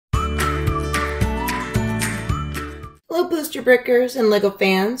Hello Booster Brickers and LEGO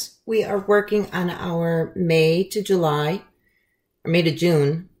fans. We are working on our May to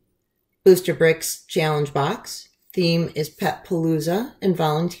June Booster Bricks challenge box. Theme is Pet Palooza and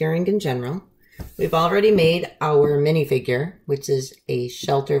volunteering in general. We've already made our minifigure, which is a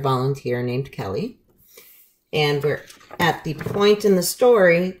shelter volunteer named Kelly. And we're at the point in the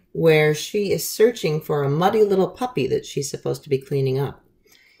story where she is searching for a muddy little puppy that she's supposed to be cleaning up.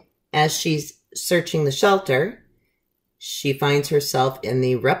 As she's searching the shelter, she finds herself in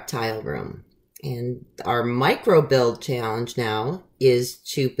the reptile room. And our Microbuild challenge now is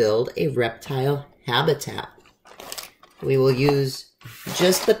to build a reptile habitat. We will use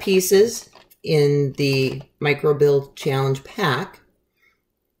just the pieces in the Microbuild challenge pack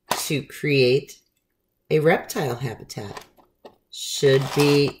to create a reptile habitat. Should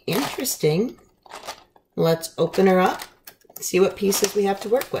be interesting. Let's open her up, see what pieces we have to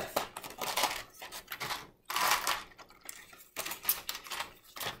work with.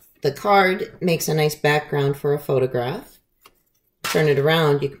 The card makes a nice background for a photograph. Turn it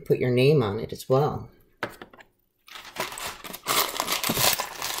around, you can put your name on it as well.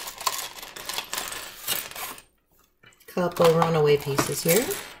 Couple runaway pieces here.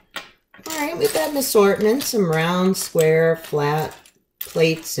 Alright, we've got an assortment, some round, square, flat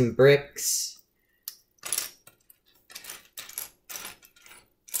plates and bricks.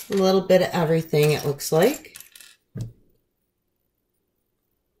 A little bit of everything, it looks like.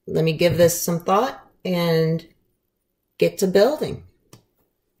 Let me give this some thought and get to building.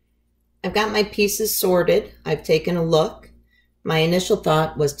 I've got my pieces sorted. I've taken a look. My initial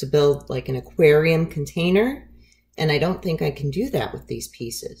thought was to build like an aquarium container, and I don't think I can do that with these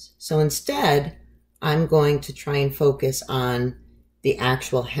pieces. So instead, I'm going to try and focus on the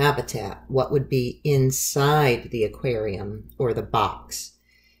actual habitat, what would be inside the aquarium or the box,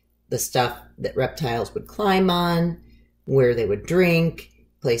 the stuff that reptiles would climb on, where they would drink,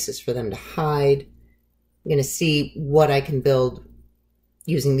 places for them to hide. I'm going to see what I can build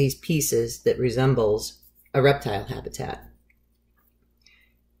using these pieces that resembles a reptile habitat.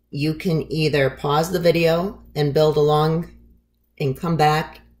 You can either pause the video and build along and come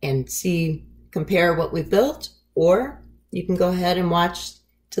back and compare what we've built, or you can go ahead and watch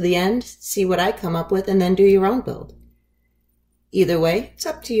to the end, see what I come up with, and then do your own build. Either way, it's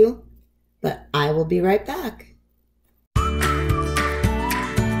up to you, but I will be right back.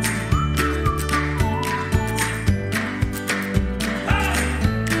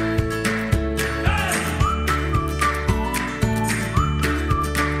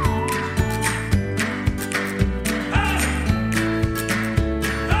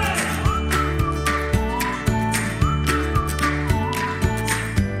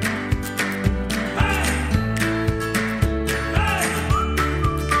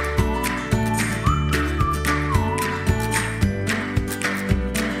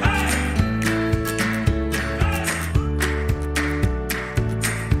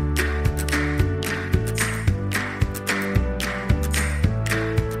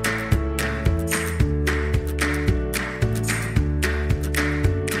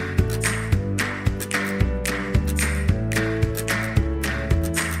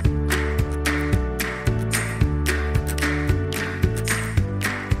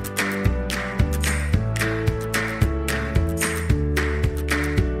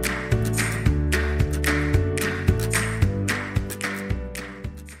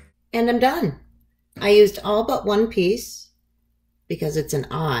 And I'm done. I used all but one piece because it's an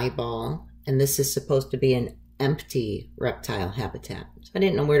eyeball, and this is supposed to be an empty reptile habitat. So I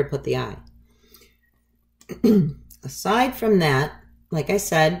didn't know where to put the eye. Aside from that, like I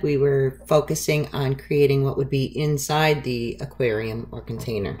said, we were focusing on creating what would be inside the aquarium or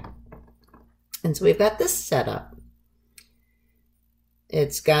container. And so we've got this set up.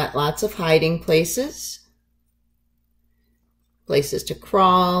 It's got lots of hiding places. Places to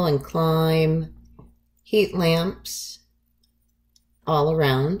crawl and climb, heat lamps all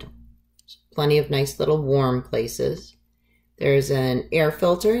around. There's plenty of nice little warm places. There's an air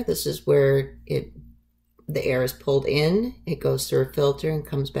filter. This is where the air is pulled in. It goes through a filter and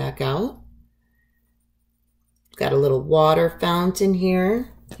comes back out. Got a little water fountain here.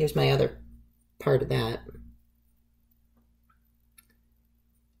 Here's my other part of that.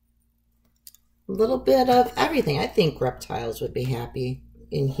 A little bit of everything. I think reptiles would be happy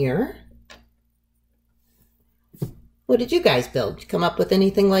in here. What did you guys build? Did you come up with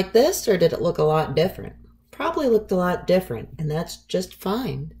anything like this, or did it look a lot different? Probably looked a lot different, and that's just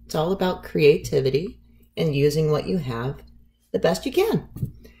fine. It's all about creativity and using what you have the best you can.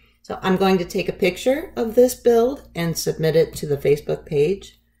 So I'm going to take a picture of this build and submit it to the Facebook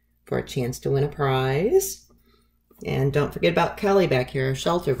page for a chance to win a prize. And don't forget about Kelly back here, our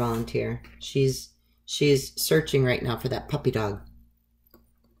shelter volunteer. She's searching right now for that puppy dog.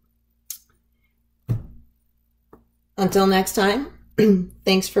 Until next time,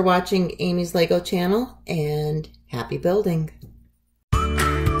 thanks for watching Amy's Lego channel, and happy building.